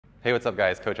Hey, what's up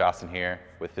guys? Coach Austin here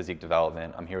with Physique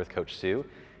Development. I'm here with Coach Sue,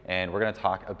 and we're gonna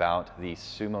talk about the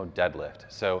Sumo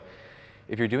Deadlift. So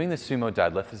if you're doing the Sumo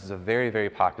Deadlift, this is a very, very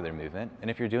popular movement. And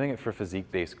if you're doing it for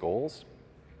physique-based goals,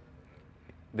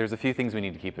 there's a few things we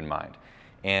need to keep in mind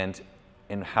and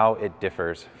in how it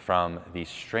differs from the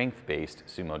strength-based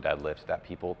Sumo Deadlift that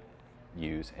people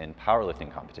use in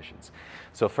powerlifting competitions.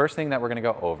 So first thing that we're gonna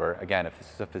go over, again, if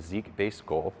this is a physique-based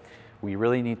goal, we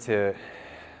really need to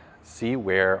see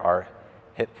where our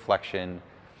hip flexion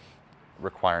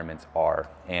requirements are,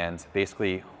 and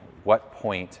basically what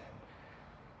point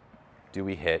do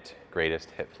we hit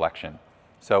greatest hip flexion.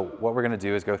 So what we're going to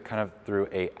do is go kind of through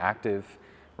a active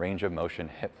range of motion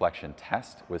hip flexion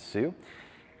test with Sue,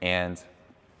 and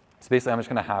so basically I'm just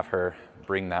going to have her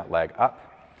bring that leg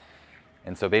up.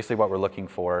 And so basically what we're looking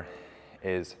for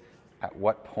is at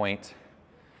what point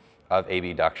of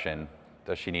abduction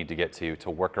does she need to get to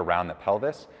work around the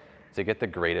pelvis to get the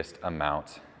greatest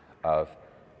amount of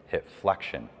hip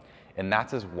flexion. And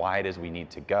that's as wide as we need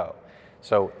to go.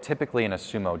 So typically in a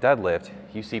sumo deadlift,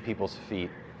 you see people's feet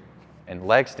and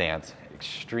leg stance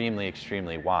extremely,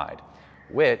 extremely wide,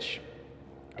 which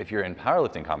if you're in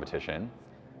powerlifting competition,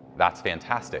 that's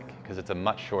fantastic because it's a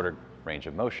much shorter range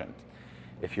of motion.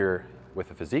 If you're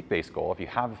with a physique-based goal, if you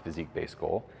have a physique-based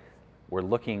goal, we're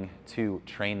looking to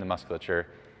train the musculature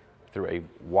through a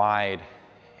wide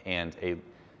and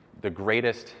the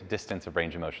greatest distance of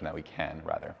range of motion that we can,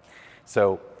 rather.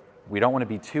 So we don't want to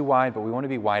be too wide, but we want to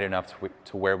be wide enough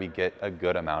to where we get a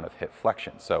good amount of hip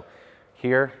flexion. So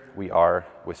here we are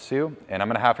with Sue, and I'm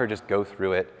going to have her just go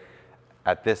through it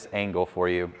at this angle for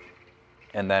you,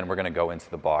 and then we're going to go into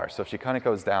the bar. So if she kind of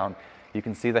goes down, you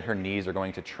can see that her knees are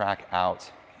going to track out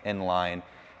in line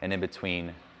and in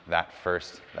between that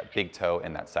big toe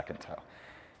and that second toe.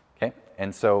 Okay,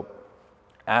 and so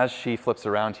as she flips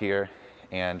around here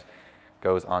and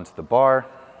goes onto the bar,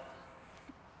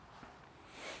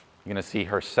 you're gonna see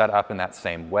her set up in that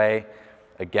same way.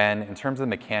 Again, in terms of the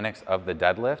mechanics of the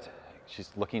deadlift, she's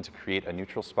looking to create a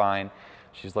neutral spine.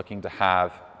 She's looking to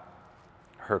have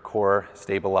her core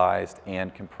stabilized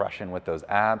and compression with those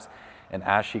abs. And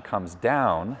as she comes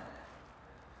down,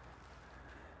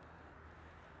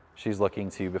 she's looking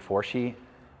to, before she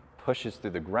pushes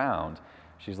through the ground,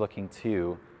 she's looking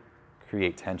to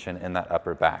create tension in that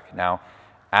upper back. Now,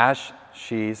 as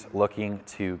she's looking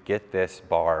to get this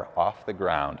bar off the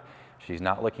ground, she's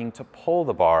not looking to pull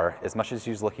the bar as much as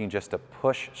she's looking just to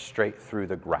push straight through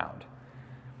the ground.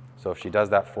 So if she does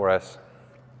that for us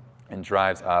and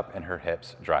drives up and her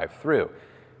hips drive through,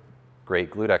 great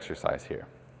glute exercise here.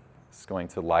 It's going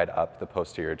to light up the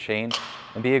posterior chain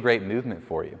and be a great movement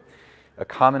for you. A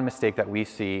common mistake that we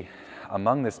see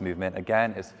among this movement,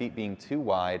 again, is feet being too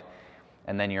wide,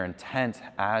 and then your intent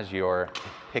as you're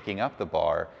picking up the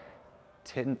bar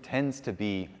tends to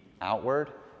be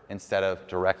outward instead of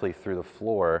directly through the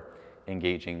floor,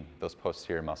 engaging those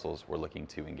posterior muscles we're looking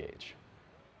to engage.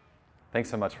 Thanks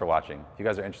so much for watching. If you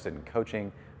guys are interested in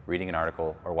coaching, reading an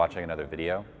article, or watching another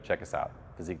video, check us out,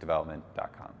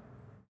 physiquedevelopment.com.